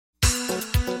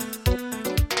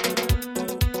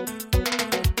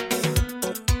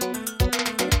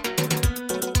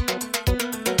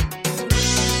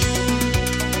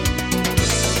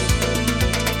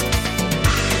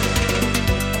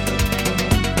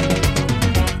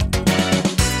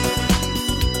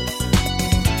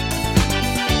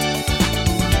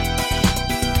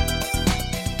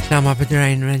لما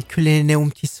بدرين من كل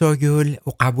نومتي سوغل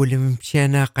وقبول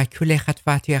ممشينا كل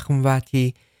خطفاتي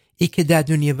أخمواتي إيك دا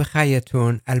دنيا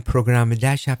بخايتون البروغرام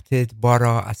دا شبتت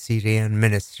بارا أسيريان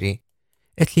منستري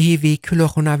اتلهيوي كل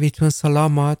خوناويتون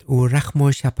سلامات و رخم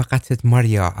و شپقتت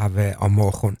ماريا او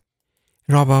أموخون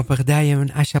رابا بغدايا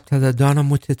من أشبت دا دانا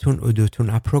موتتون و دوتون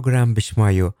البروغرام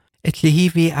بشمايو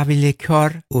اتلهيوي اویل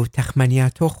کار و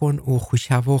تخمنياتوخون و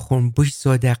خوشاوخون بوش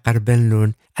زاده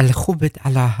قربنلون الخوبت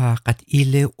علاها قد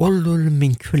إيلي أولول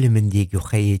من كل من ديگو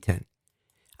خييتن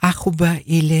أخوبا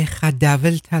إيلي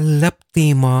خداولتا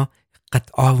لبطيما قد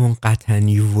آون قطن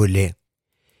يولي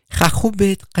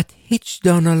خخوبت قد هيچ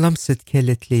دانا لمست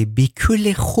كلتلي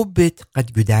بكل خوبت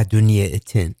قد قدا دنيا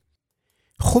اتن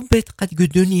خوبت قد قد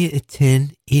دنيا اتن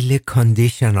إيلي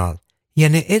conditional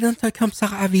يعني إذن تا كم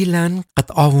ساق عويلان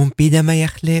قد آوون بيدا ما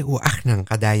يخلي و أخنن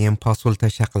قدايم پاسول تا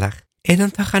شقلخ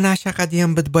إذن تا خناشا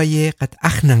قديم بدبايه قد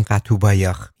أخنن قطو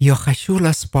بايخ یا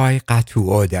خشول سباي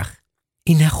قطو آدخ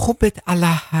إنه خوبت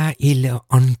علاها إلي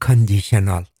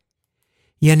unconditional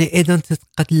يعني إذن تا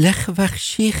قد لخوخ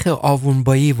شيخ آوون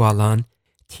باي والان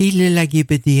تيل لگي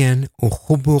بدين و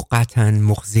خوبو قطن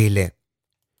مخزيله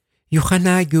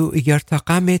يخناگو اگر تا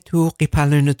قامتو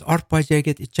قيپالنت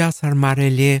آرپاجاگت اجاسر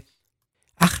مرلي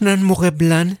اخنن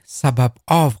مقبلن سبب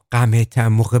آف قامتا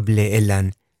مقبل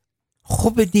الان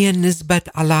خوب دین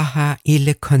نسبت علاها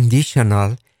ایل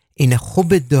conditional این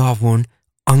خوب داون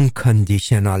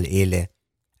unconditional ایله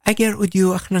اگر اودیو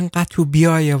اخنن قطو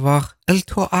بیای وقت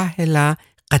التو اهلا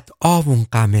قد آون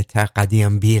قامتا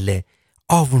قدیم بیله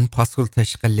آون پاسول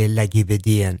تشقل لگی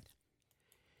بدین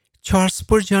چارلز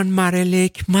سپورجان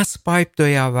مرلیک مس بایب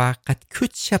دویاوه قد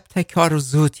کت شب تکار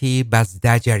زوتی بز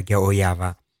دجرگه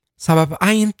اویاوه سبب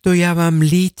این دویاوم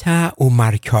لیتا و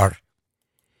مرکار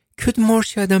کد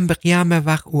مرشدم به قیام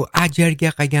وقت و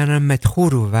اجرگه قگنم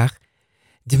مدخورو وقت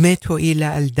دمتو ایل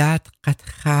الداد قد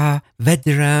خا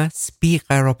ودره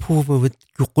سپیق راپو و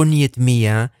گقونیت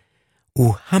میه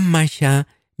و همشه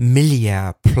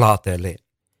ملیا پلاتله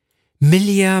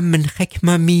ملیا من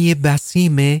حکمه میه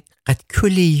بسیمه قد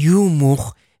كل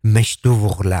يومخ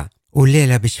مشدوغلا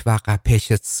وليلة بشواقع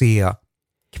بيشت صيا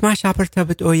كما شابرتا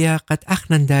اويا قد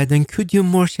اخنن دادن كديو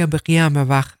مرشا بقيامة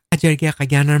وقت اجرگه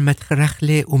قجانر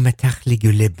متخرخلي ومتخلي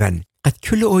جلبن قد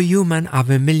كل يومن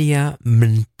عوامليا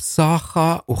من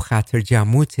بصاخة وخاطر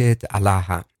جاموتت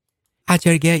علاها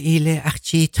اجرگه ايلي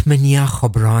اخچي تمنيا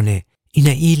خبرانه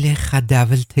اينا ايلي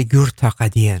خداولت جورتا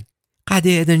قدين قد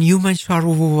ادن يومن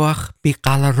شارو وقت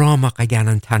بقال راما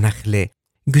قجانن تنخلي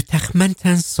گو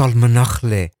تخمنتن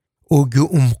سالمناخله و گو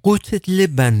امقوتت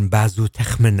لبن بازو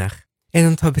تخمنخ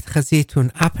ایدن تا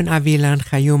بتخزیتون اپن اویلن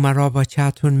خیوم رابا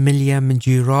چاتون ملیا من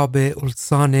جیراب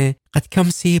اولسانه قد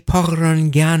کمسی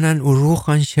پاغران گانن و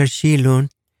روخان شرشیلون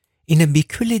اینا بی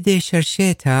کل ده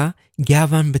شرشیتا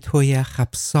گاون بتویا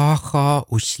خبساخا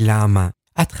و شلامه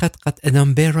اتخد قد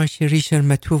ادام بیراش ریشن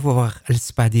متو وقت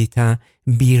السپادیتا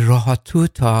بی راحتو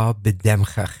تا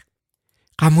بدمخخ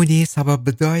قمودی سبب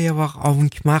بدای وقت آون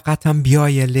کما قطم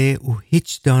بیایله و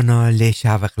هیچ دانا لیش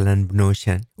اوقلن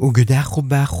بنوشن و گده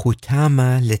خوبه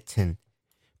خوتامه لتن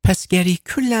پس گری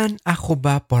کلن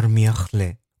اخوبه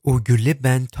برمیاخله و گله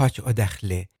بند تاچ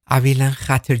ادخله اویلن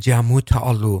خاطر جامو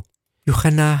تعالو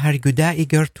یوخنا هر گده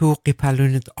ایگر تو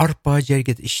قیپلونت ارپا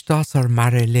جرگت اشتاسر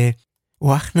مرله و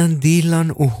اخنن دیلن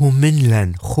و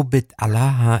همینلن خوبت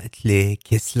علاها اتله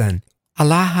کسلن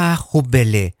علاها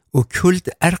خوبله و کلد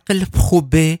ارقل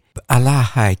بخوبه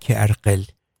علاها که ارقل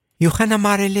یوخنا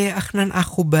مرله اخنن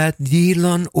اخوبه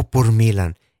دیلن و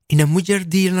برمیلن اینا مجر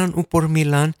دیلن و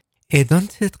برمیلن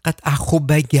ایدانتت قد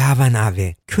اخوبه گاون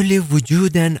اوه کل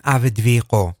وجودن اوه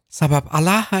دویقو سبب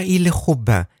علاها ایل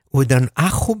خوبه و دن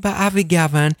اخوبه اوه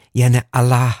گاون یعنی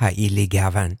علاها ایل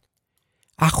گاون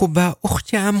اخوبه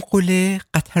اخچه ام قوله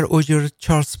قطر اجر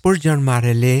چارلز سپورجان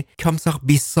مرله کمساق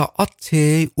 20 ساعت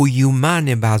و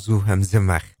یومان بازو هم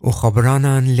زمخ و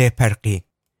خبرانان لپرقی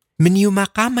من یوم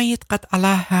قامید قد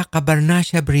علاها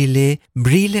قبرناش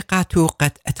بریله قطو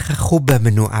قد اتخ خوبه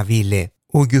منو اویله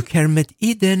و گو کرمت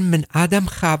ایدن من آدم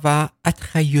خواه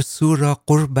اتخ یسورا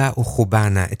قربه و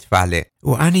خوبانه اتفاله و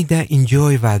انی دا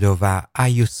انجوی ودو و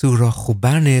ایسورا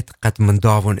خوبانت قد من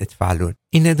داون اتفالون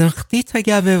این دن خطیتا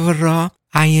گاوه ورا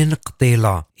عین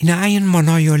قطیلا این عین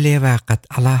منایو لیوه قد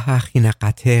علاها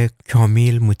خینقته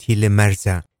کامل مطیل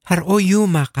مرزه هر او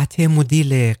یوم قطه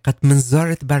مدیله قد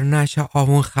منظارت برناشا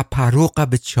آون خپاروقه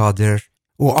بچادر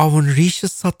و آون ریش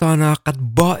سطانا قد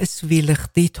باعث ویل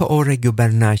خطیتا اورگو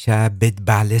برناشا بد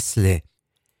بالسله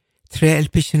تره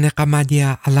الپشن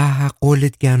قمدیا علاها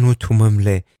قولت گانو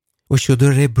توممله و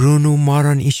شدور برونو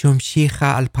ماران ایشم شیخه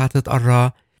الپاتت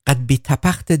ارا قد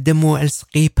بتپخت دمو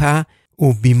السقيبة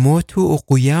و بیموتو و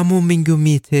قیامو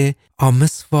منگومیته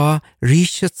آمسوا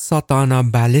ریشت ساتانا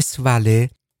بالس ولی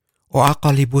و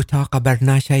اقالی بوتا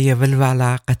قبرناشا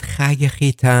یولولا قد خاگ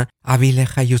خیتا عویل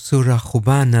خیوسورا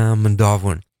خوبانا من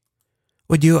داون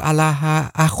و دیو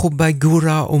علاها اخوبا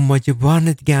گورا و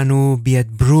مجبانت گانو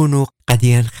بیاد برونو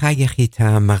قدیان خاگ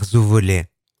خیتا مغزووله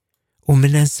و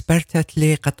من انسپرتت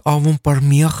لی قد آوون پر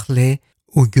میاخله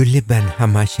و گلبن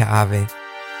همه شعاوه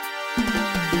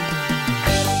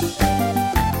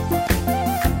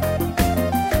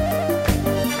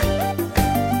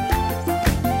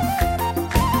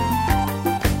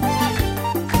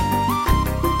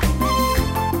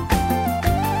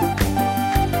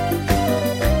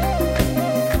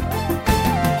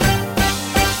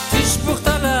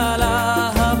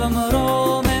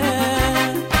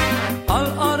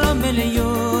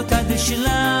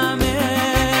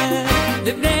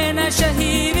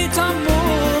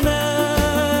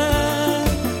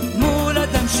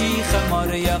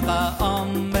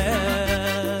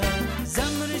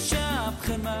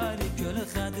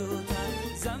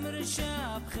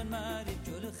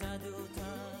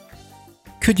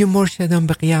کدی مرشدم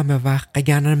به قیام وقت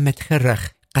قیانن متخرخ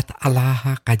قد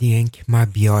علاها قدینک ما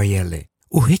بیایله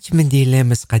و هیچ من دیله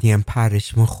مس قدیم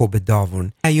پارش من خوب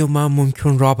داون ایوما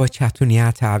ممکن رابا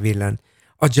چطونیات عویلن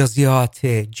اجازیات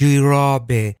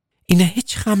جیرابه اینه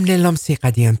هیچ خمله لمسی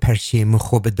قدیم پرشی من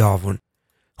خوب داون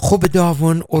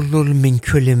اولول من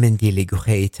کل من دیله گو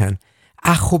خیتن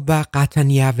اخوبا قطن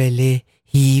یاوله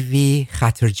هیوی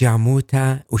خطر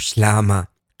جاموتا اشلاما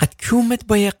قد کومت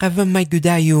با یقوه ما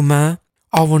گدایوما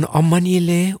آون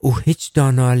آمانیله و هیچ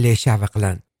دانا لی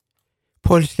شوقلن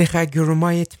پولسلیخا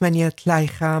گرومایت منیت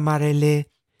لایخا مارله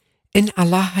این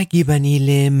الله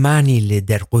گیبانیله مانیله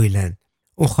در قویلن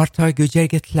و خارتا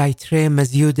گوجرگت لایتره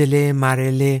مزیودله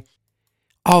مارله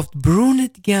آفت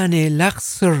برونت گانه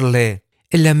لغسرله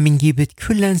الا من گیبت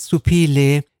کلن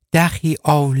سوپیله داخی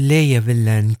آوله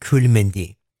ولن کل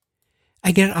مندی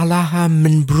اگر الله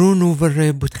من برونو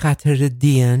وره بود خاطر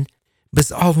دین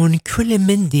بس آون کل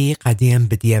مندی قدیم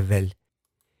بدیول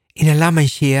این لامن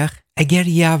شیخ اگر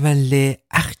یاون لی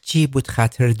اخچی بود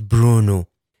خاطرت برونو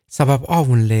سبب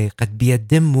آون لی قد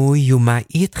بیدمو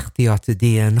یوماییت اختیات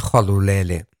دین خالو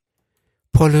لیله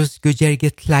پولوس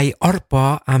گجرگت لی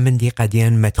اربا امندی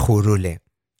قدیم مدخورو لی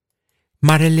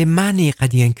مرلی مانی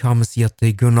قدیم کامسیت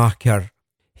گناه کر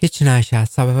هیچ ناشا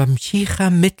سببم شیخه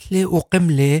مثل و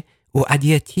قمله و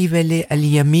ادیتی ولی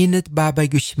الیمینت بابا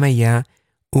گشمیا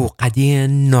و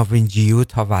قدیم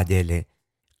ناونجیوتا وعدله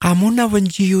قامون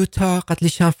ناونجیوتا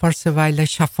قتلشان فرس ویل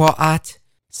شفاعت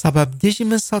سبب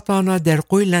دجم ساتانا در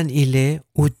قویلن ایله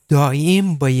و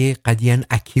دائم بای قدیم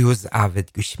اکیوز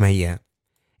عود گشمیا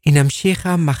اینم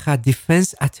شیخه مخا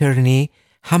دیفنس اترنی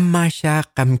هماشا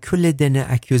قم کل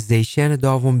دن اکیوزیشن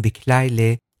داوم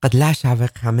بکلایله قد لاش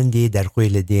عوق همندی در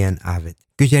قویل دین عود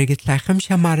گجرگت لخم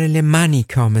شمارل مانی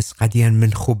کامس قدیم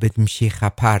من خوبت مشیخه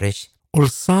پارش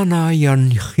اولسانا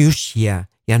یان خیوشیا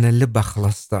یان لب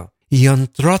خلصتا یان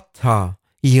تراتا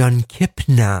یان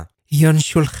کپنا یان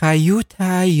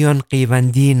شلخایوتا یان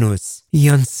قیواندینوس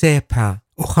یان سیپا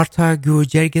و خرطا گو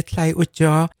جرگت لای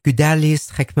اجا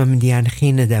گدالیس خکم مدیان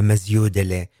خین دا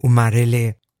مزیودله و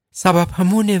مارله سبب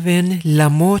همونه وین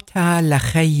لموتا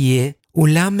لخیه و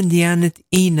لا من دیانت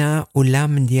اینا و لا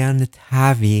من دیانت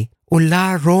هاوی و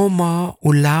لا روما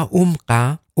و لا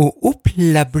امقا و اوب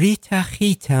لبریتا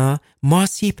خیتا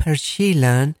ماسی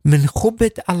پرشیلن من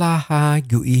خوبت اللها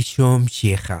گویشم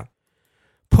شیخا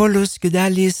پولوس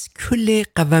گدالیس کل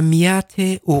قومیات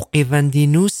و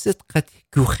قیواندینوست قد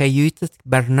گو خیویتت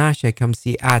برناشه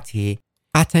کمسی آتی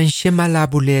قطن شمال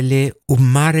ابولیله و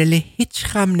مارله هیچ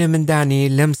خم نمندانی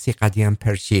لمسی قدیم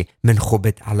پرشی من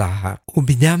خوبت اللها و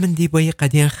بدامن دی بای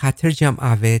قدیم خاطر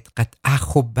جمعوید قد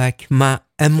اخوبک ما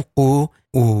امقو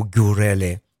و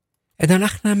گورله ادان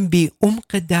اخنم بی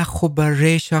امق دا خوب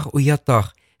ریشاق و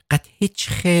یطاق قد هیچ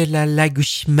خیله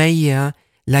لگوشمیه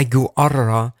لگو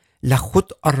ارا لخود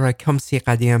ارا کمسی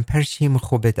قدیم پرشی من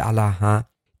خوبت اللها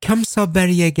کمسا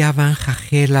بریه گوان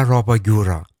خیل رابا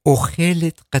گورا و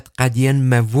خیلت قد قدیم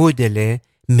مودله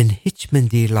من هیچ من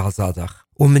دی لازادخ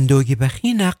و من دوگی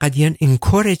بخینا قدیم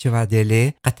انکورج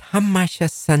ودله قد همش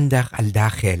صندق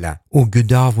الداخله و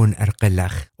گداون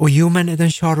ارقلخ و یومن ادن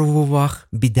شارو وخ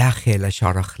بداخل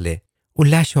شارخله و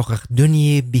لا شوخ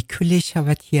دنیا بكل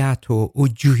شواتياتو و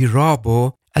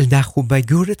جويرابو الداخو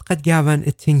بجورت قد جاوان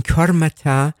اتنكار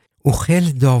متا و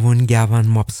خيل داون جاوان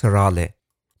مبصراله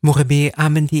مغبي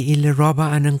آمندي إلي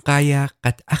رابا أننقايا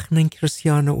قد أخنن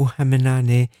كريسيانو و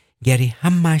همنانه گری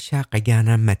هماشا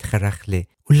قجانا مدخرخله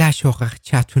و لا شوخ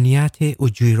چاتونيات و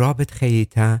جويرابت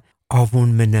خيتا آوون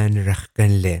منن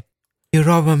رخقن له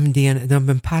جرابم دین ادام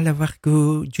بن پله وقت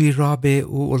گو جرابه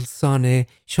و السانه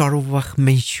شارو وقت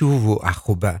منشو و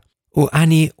اخوبه و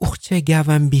انی اخچه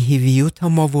گوم بیهیویو تا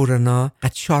ماورنا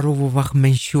قد شارو وقت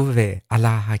منشوه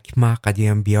علا حکمه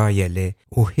قدیم بیایله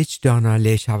و هیچ دانا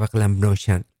لیش اوقلم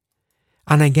بنوشن.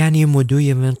 انا گانی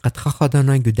مدوی من قد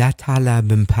خخدانا گده تالا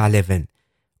بن پله ون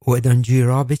و ادان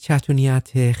جراب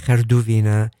چطونیت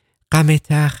خردووینه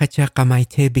قمتا خچه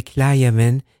قمیته بکلای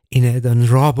من این ادان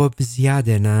رابا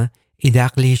بزیاده نه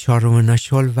ایدقلی شارو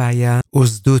نشول ویا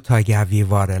ازدو تا گوی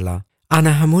وارلا.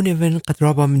 انا همون ون قد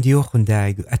رابا من دیو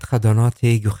خونده اد خدانات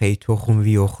گو خیتو خون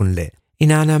ویو خونله.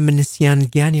 این انا من نسیان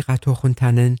گانی قطو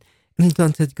خونتنن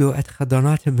امدانتد گو اد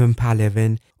خدانات بن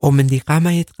پالون و من دی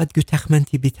قمایت قد گو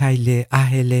تخمنتی بیتایله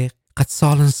اهله قد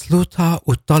سالن سلوتا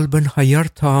و طالبن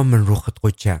هایرتا من روخت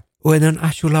قجه. و ادن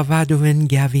اشولا وادوین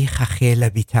گوی خخیل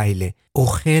بیتایله و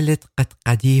خیلت قد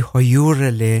قدی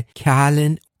هایورله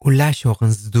کالن و لشوغن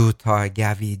زدو تا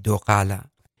گوی دو قاله.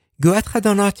 گوات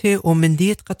خدانات و من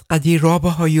دید قد قدی رابه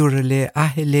هایورله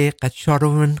اهله قد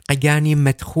شارون قگانی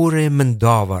مدخور من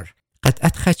داور. قد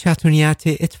اتخچاتونیات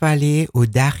اتوالی و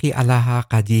داخی علاها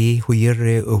قدی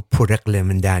هویر و پرقل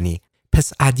من دانی.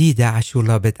 پس عدیده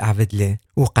اشولا بد عودله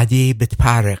و قدی بد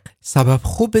پارق سبب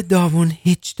خوب داون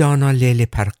هیچ دانا لیل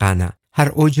پرقانه. هر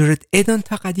اوجرد ایدان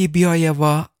تا قدی بیایه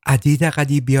و عدیده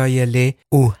قدی بیایه لی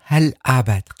و هل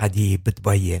عبد قدی بد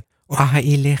بایه. و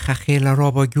احیله خخیل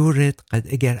رابا گورد قد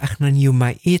اگر اخنان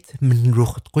یومایید من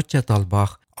روخت قجه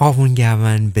طالباخ آون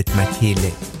گوان بد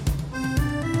متیله.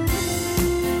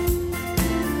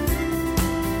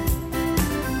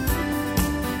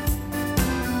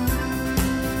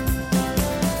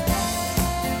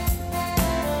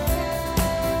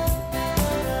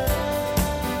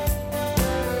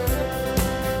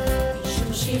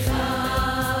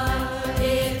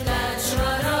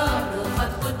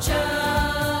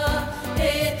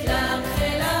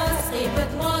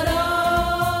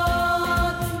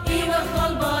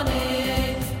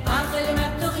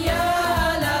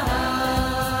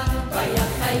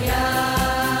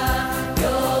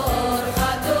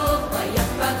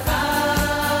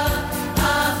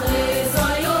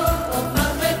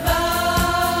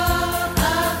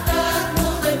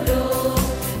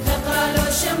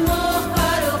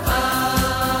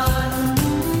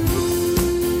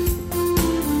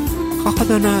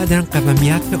 خدانا ادن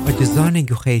قومیت عجزان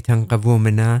گو خیتن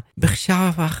قوومنا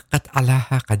بخشا وقت قد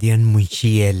علاها قدیان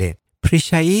منشیله.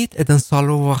 پریشایید ادن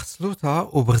سالو وقت سلوتا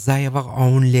و بغزای وقت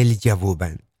آون لیل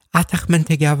جووبن. اتخ من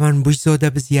تگاون بجزوده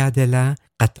بزیاده لا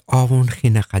قد آون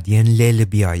خینه قدیان لیل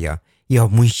بیایا یا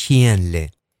منشیان لی.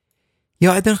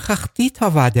 یا ادن خختی تا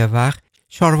وعده وقت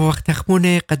شار وقت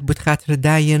تخمونه قد بود خطر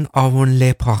داین آون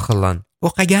لی پاخلان. و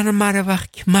قگان ماره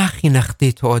وقت کما خینه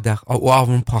ختی تا ادخ او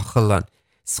آون پاخلان.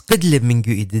 سقدل من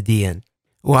جو ایددین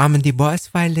و عمدی باعث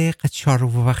فعله قد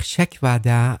شارو وقت شک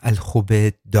وعده الخوب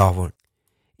داون.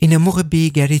 این موقع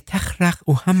بیگری تخرق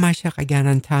و همه شق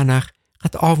اگرن تنخ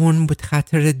قد آون بود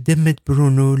خاطر دمت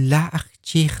برونو لاخ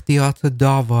چی اختیات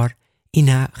داور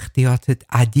اینا اختیاتت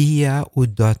عدیه و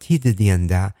داتید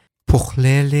دینده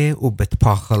پخلیل و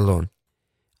بتپاخلون.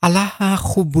 الله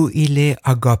خوبو ایله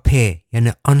اگاپه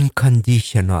یعنی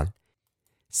unconditional.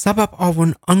 سبب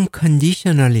آون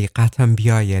unconditionally قطم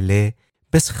بیایله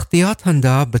بس اختیاتن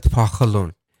دا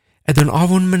بتپاخلون. ادن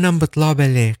آون منم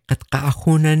بطلابله قد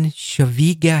قاخونن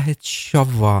شویگهت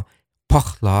شوا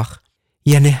پاخلاخ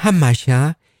یعنی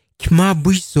همشه کما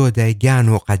بوش زوده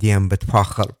گانو قدیم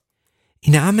بتپاخل.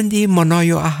 این امندی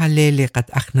منایو احلیلی قد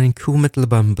اخنن کو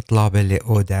مطلبم بطلابله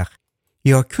اودخ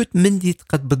یا کت مندید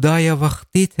قد بدایا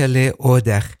وقتیتله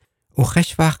اودخ و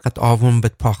خش وقت قد آون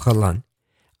بتپاخلن.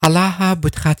 الله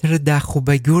بود خاطر دا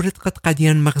خوبه گورد قد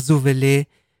قدیان مغزوه لی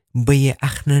بی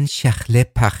اخنن شخله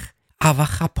پخ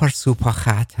اوخا پرسوپا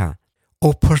خاطا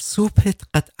او پرسوپت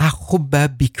قد اخوبه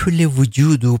بکل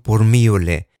وجودو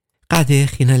برمیوله قد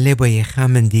خینه لی بی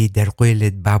خامندی در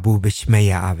قویلت بابو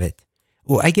بشمه عوید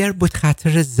و اگر بود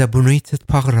خاطر زبونیتت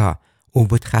پغرا و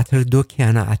بود خاطر دو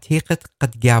کیانا عتیقت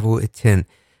قد گاوو اتن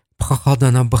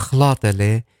بخخادانا بخلاطه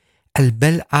لی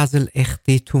البل ازل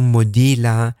اختیتو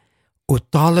مدیله و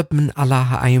طالب من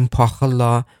الله ایم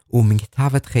پاخلا و من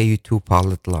کتابت خیتو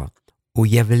پالتلا و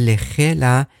یولی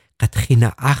خیلا قد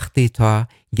خینا اختی تا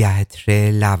گهت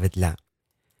ری لاودلا.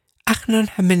 اخنان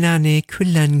همینانه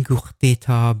کلن گوختی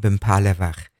تا بمپاله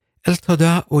وقت.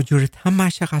 التدا و جورت همه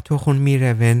شقتو خون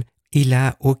میروین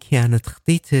ایلا او کیانت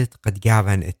خطیتت قد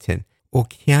گاون اتن و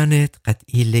کیانت قد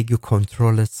ایلگو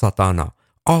کنترول سطانا.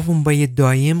 آون باید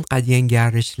دایم قد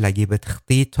ینگارش لگی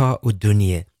بتخطیتا و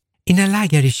دنیه. اینا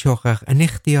لاگری شوقق ان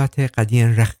اختیات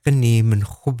قدین رخنی من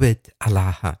خوبت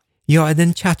علاها یا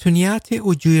ادن چاتونیات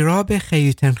و جویراب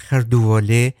خیوتن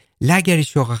خردواله لگری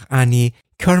شوغخ آنی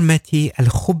کرمتی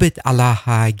الخوبت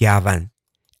علاها گاون.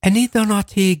 أني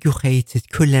داناتي جوخيتت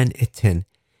كلن اتن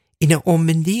إن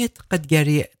أومنديت قد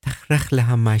جري تخرخ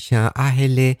لها ماشا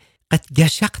أهلي قد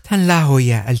جشقتن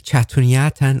لاهويا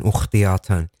الشاتونياتن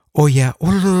واختياتن ويا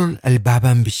أولول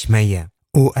البابا بشمية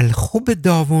والخوب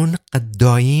داون قد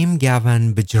دايم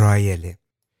جاون بجرايلي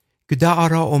قدا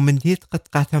أرى أومنديت قد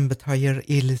قاتن بتاير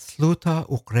إيل سلوتا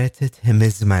وقريتت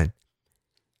همزمان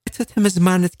قريتت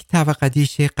همزمانت كتاب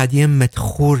قديشي قديم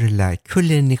مدخور لا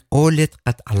كل نقولت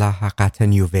قد علاها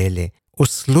قاتن يوفيلي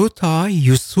وسلوتا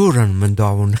يسورن من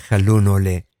داون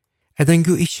خلونولي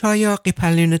ادنگو ایشایا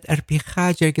قیپلینت ارپی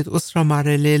خاجرگت اسرا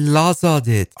مارلی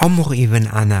لازادت اموغ ایون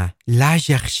انا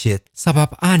لاجخشت سبب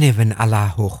آنیون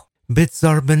علاهوخ بت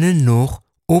زربن نوخ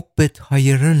اوب بت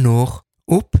هایر نوخ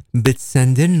اوب بت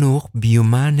سندن نوخ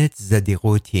بیومانت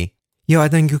زدیقوتی یا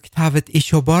ادنگو کتابت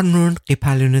ایشو بارنون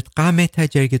قیپلینت قامتا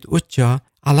جرگت اوچا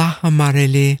علاها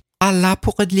مارلی الله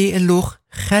پوقدلی الوخ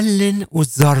خلن و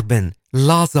زربن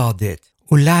لازادت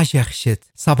و لاجخشت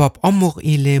سبب اموغ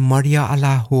ایلی ماریا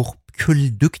علاهوخ كل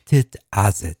دكتت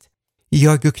عزت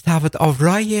يا جكتافت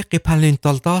أفراي قبلين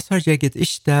تلتاسر جاكت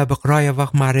إشتا بقرايا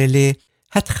وق مارلي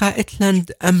هتخا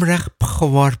إتلند أمرخ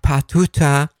بخوار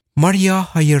باتوتا ماريا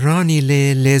هايراني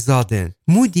لزادن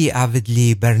مودي عود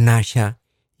لي برناشا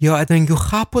يا أدنجو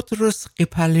خابط رس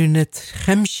قبلينت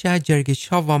خمشة جرگ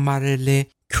شاوا مارلي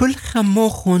كل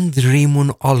خموخون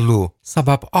دريمون ألو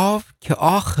سبب آف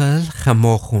كآخل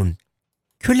خموخون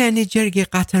كلني جرگي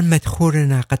قطر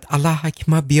مدخورنا قد الله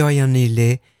حكما بياياني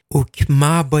لي و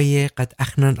كما بايه قد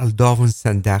اخنان الداون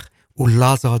سندخ و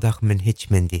لازادخ من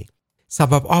هيچ مندي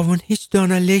سبب آون هيچ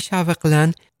دانا ليش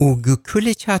عوقلن و گو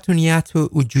كل چاتونيات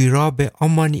و جيراب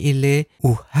امان إلي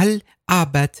و هل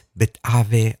عبد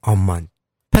بتعوه امان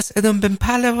پس ادام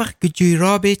بمپاله وقت گو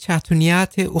جيراب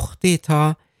چاتونيات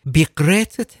اختيتا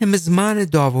بقريتت همزمان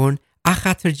داون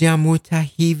اخطر جاموتا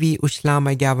هيوي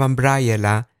اشلام گوان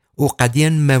برايلا و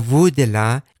قدين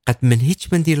مودلا قد من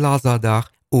هيچ مندي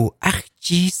لازادخ و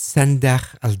اخجي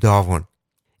سندخ الداون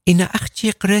إن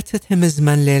اخجي قريتت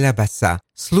همزمن ليلة بسا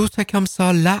سلوتا كم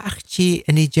سال لا اخجي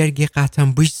اني جرگي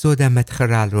قاتم بوش زودا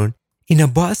مدخرالون إن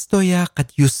باس دويا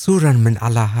قد يسورا من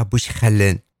علاها بوش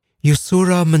خلن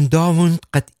يسورا من داون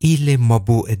قد إيلي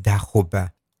مبوء دا خوبه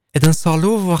ادن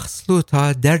سالو وقت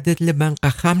سلوتا دردت لبن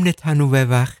قخم نتانو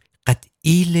وقت قد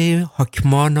إيلي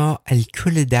حكمانا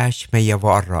الكل داش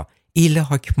ميوارا إيلي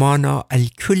حكمانا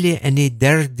الكل أني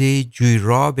درد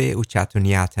جيراب و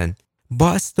چاتونياتن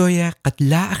باس دويا قد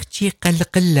لا أخشي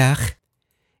قلقلخ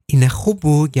إن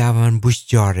خوبو جاوان بوش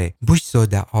جاره بوش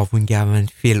زودا آون جاوان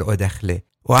فيل أدخله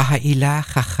و اها إيلا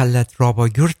خخلت رابا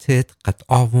جرتت قد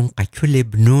آون قد كل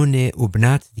بنون و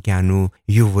بنات ديگانو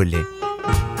يوولي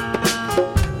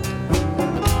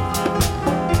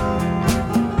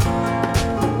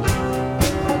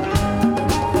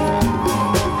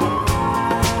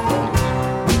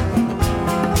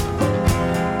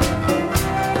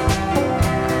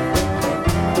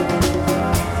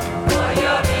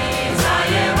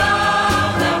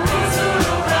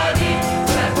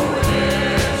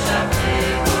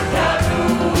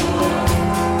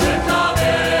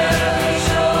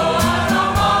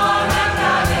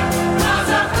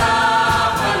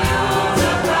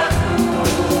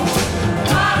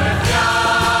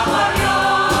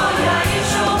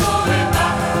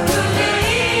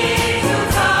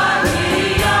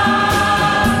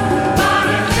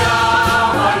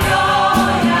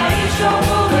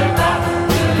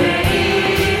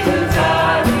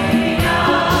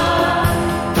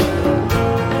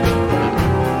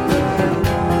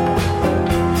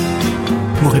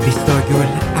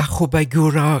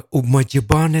بگورا و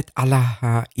مجبانت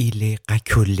علاها ایلی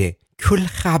قکله کل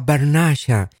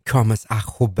خبرناشا کامس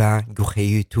اخوبا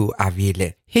گوخیتو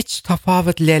اویله هیچ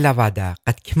تفاوت لیلا ودا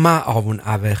قد کما آون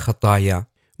اوه خطایا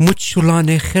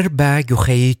مجشولان خربا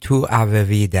گوخیتو اوه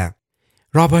ویده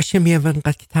راباشه میون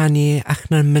قد کتانی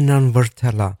اخنان منان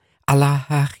ورتلا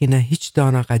علاها خینا هیچ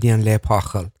دانا قدیان لی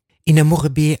پاخل این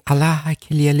مغبی علاها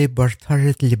کلیلی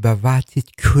برطرد لبواتت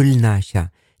کل ناشا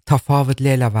تفاوت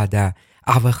لیلا ودا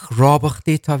اوخ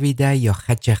رابختی تا ویده یا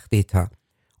خجختی تا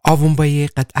آون بایی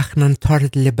قد اخنان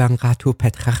تارد لبن قطو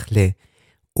پتخخله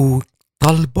و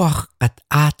طلباخ قد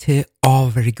آت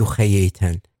آورگو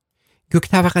خییتن گو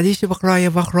کتاب قدیش بقرای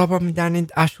وقت رابا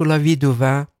میدانید اشولا ویدو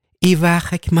و ایوه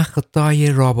خکم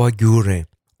خطای رابا گوره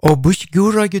او بوش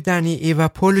گورا گدانی ایوه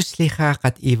پولوس لیخه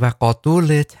قد ایوه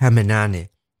قاطولت همنانه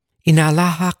این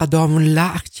علاها قدامون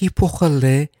لاخچی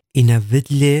پخله این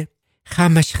ودله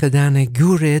خمش خدانه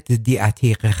گورت دی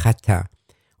عتیق خطا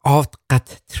آفت قد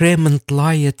تره من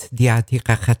طلايت دياتي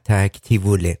قختا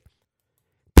كتيبولي.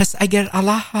 پس اگر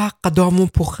الله قدامون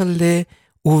پخله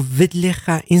و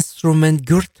ودلخا انسترومنت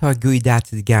گرتا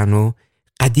گویدات دگانو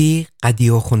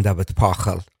قدیو خونده بد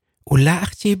پاخل. و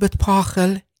لاخچی بد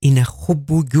پاخل این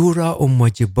خوبو گورا و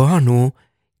مجبانو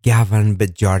گاون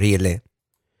بد جاریله.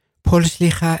 پولش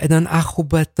لیخا ادن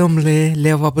اخوبت دمله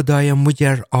لیوا بدای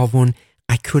مجر آون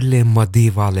اکل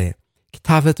مدیواله.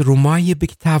 کتابت رومای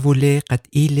بکتابوله قد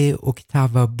ایله و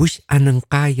کتاب بوش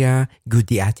اننقایا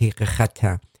گودیاتی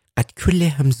قخطه. قد كل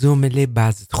همزومله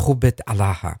بازت خوبت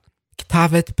علاها.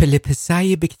 كتابت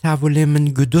بلپسای بكتابوله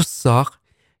من قدوساق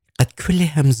قد كل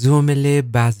همزومله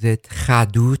بازت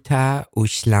خادوتا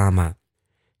وشلاما.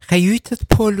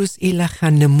 خيوتت بولوس إلى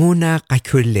خنمونا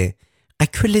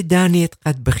قكل دانيت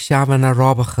قد بخشابنا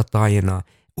راب خطاينا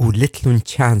ولتلون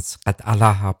چانس قد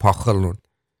علاها باخلون.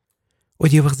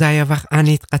 ودي بغزايا وقت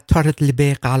آنيت قد تارد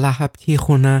لبيق علاها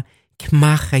بتيخونا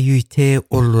كما خيوته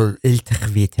أولو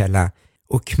التخويتلا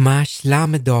و کما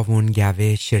شلام داوون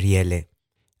گاوه شریله.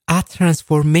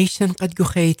 ترانسفورمیشن قد گو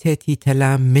خییته تی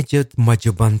تلا مجد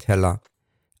مجبان تلا.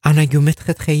 انا گو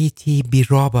متخد خییتی بی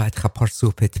رابا اتخا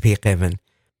پرسوپت پیقون.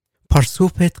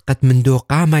 پرسوپت قد من دو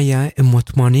قامایا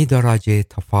اموتمانی دراجه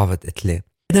تفاوت اتله.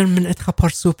 ادر من اتخا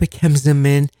پرسوپ کم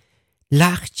زمن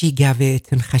لاخ جی گاوه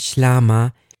اتن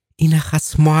خشلاما اینا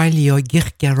خسمایل یا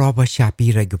گیخ گرابا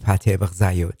شعبیره گو پاته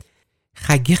بغزایود.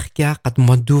 خاگیخگا قد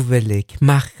مدوولك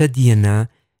ما خدينا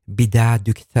بدا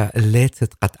دكتا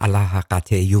الليتت قد علاها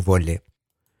قاته يوولي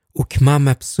وكما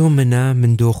مبسومنا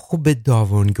من دو خوب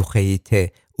داون گوخيته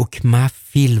وكما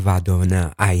فيل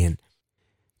وادونا عين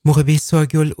مغبي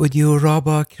ساگل وديو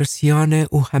رابا كرسيانه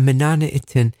و همنان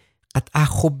اتن قد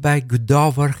اخوبا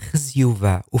گداور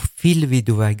خزيوه و فيل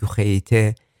ويدوه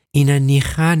گوخيته اینا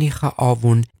نيخا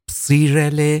آون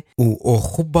بصيرله و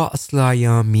خوبا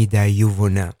اصلايا ميدا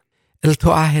يوونا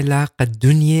التو اهلا قد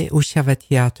دنيا و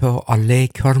شوتياتو علي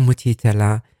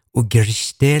كرمتيتلا و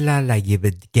گرشتلا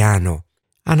لگيبد گانو.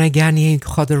 انا گاني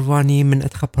خادرواني من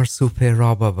اتخا پرسوپ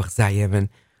رابا بغزايمن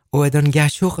و ادن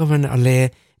گاشوق من علي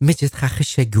مجد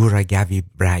خخش گورا گاوي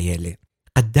برايلي.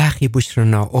 قد داخي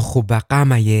بشرنا اخو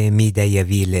بقامي ميدا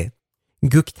يويلي.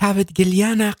 گو كتابت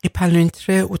گليانا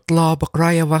قبالنتره و طلا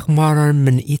بقرايا وغمارا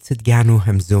من ايتت گانو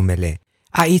همزوملي.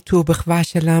 ايتو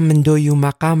بخواشلا من دو يوم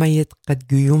قاميت قد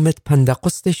قيومت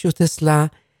پندقست شو تسلا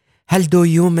هل دو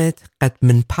يومت قد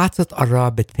من پاتت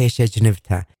قرابت پیش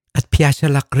جنفتا قد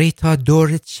پیاشلا قريتا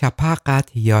دورت شپاقت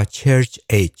یا چرچ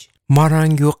ایج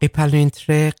مارانگو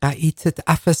قپالنتره قايتت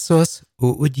افسوس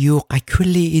و اديو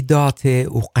قكل ايدات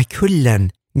و قكلن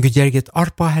گجرگت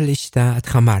ارپا هلشتا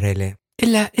اتخمارله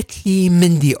الا اتلي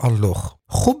من دي اللوخ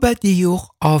خوبا ديوخ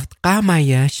آفت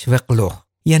قامايا شوقلوخ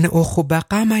يعني أخو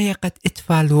بقامة قد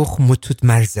اتفالوخ متود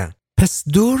مرزا پس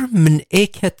دور من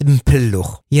ايكت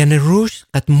مپلوخ يعني روش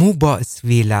قد مو باعث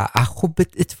ويلا أخوبت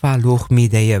اتفالوخ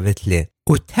ميدا يوتله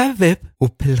و توب و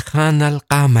پلخان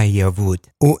القامة يوود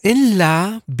و إن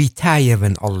لا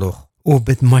بيتايون اللوخ و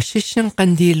بدماششن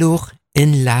قنديلوخ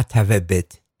إن لا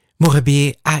توبت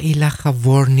مغبي عائلة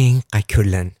خوارنين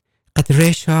قكلن قد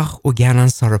ريشاخ و جانان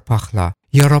سرپاخلا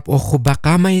یا رب اخو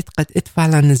بقامت قد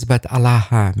اتفالا نسبت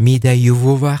علاها میده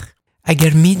یووخ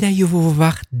اگر میده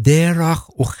یووخ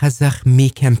دیراخ و خزخ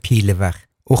میکم پیلوخ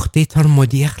اختی تر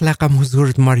مدیخ لقم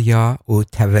حضورت مریا و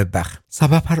توبخ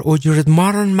سبب هر اوجورت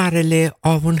مارن مرله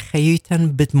آون خییتن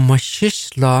بد مشش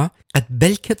لا قد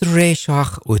بلکت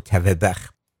ریشاخ و توبخ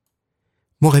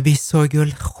مغبی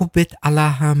ساگل خوبت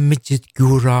علاها مجد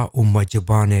گورا و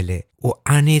مجبانله و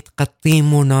آنیت قد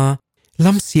قیمونا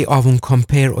لمسي آون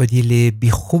كمبير أديلي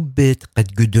بخوبت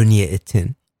قد دنيا اتن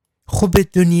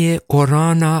خوبت دنيا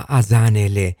اورانا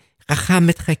ازانيلي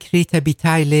قخامت خكريتا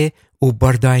بيتايلي و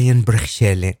برداين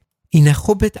برخشيلي إنا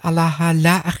خوبت علاها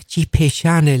لا اخجي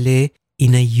پیشانيلي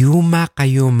إنا يوما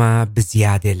قيوما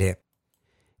بزياديلي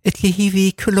اتلي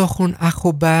هيوي كلوخون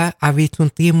اخوبا اويتون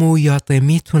طيمو يا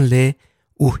طيميتون لي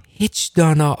و هيچ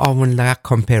دانا آون لا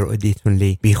كمبير أديتون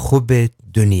لي بخوبت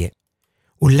دنيا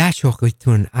و لا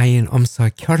شوقتون عين أمسا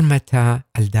كرمتا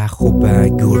الدا خوبا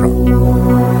جورا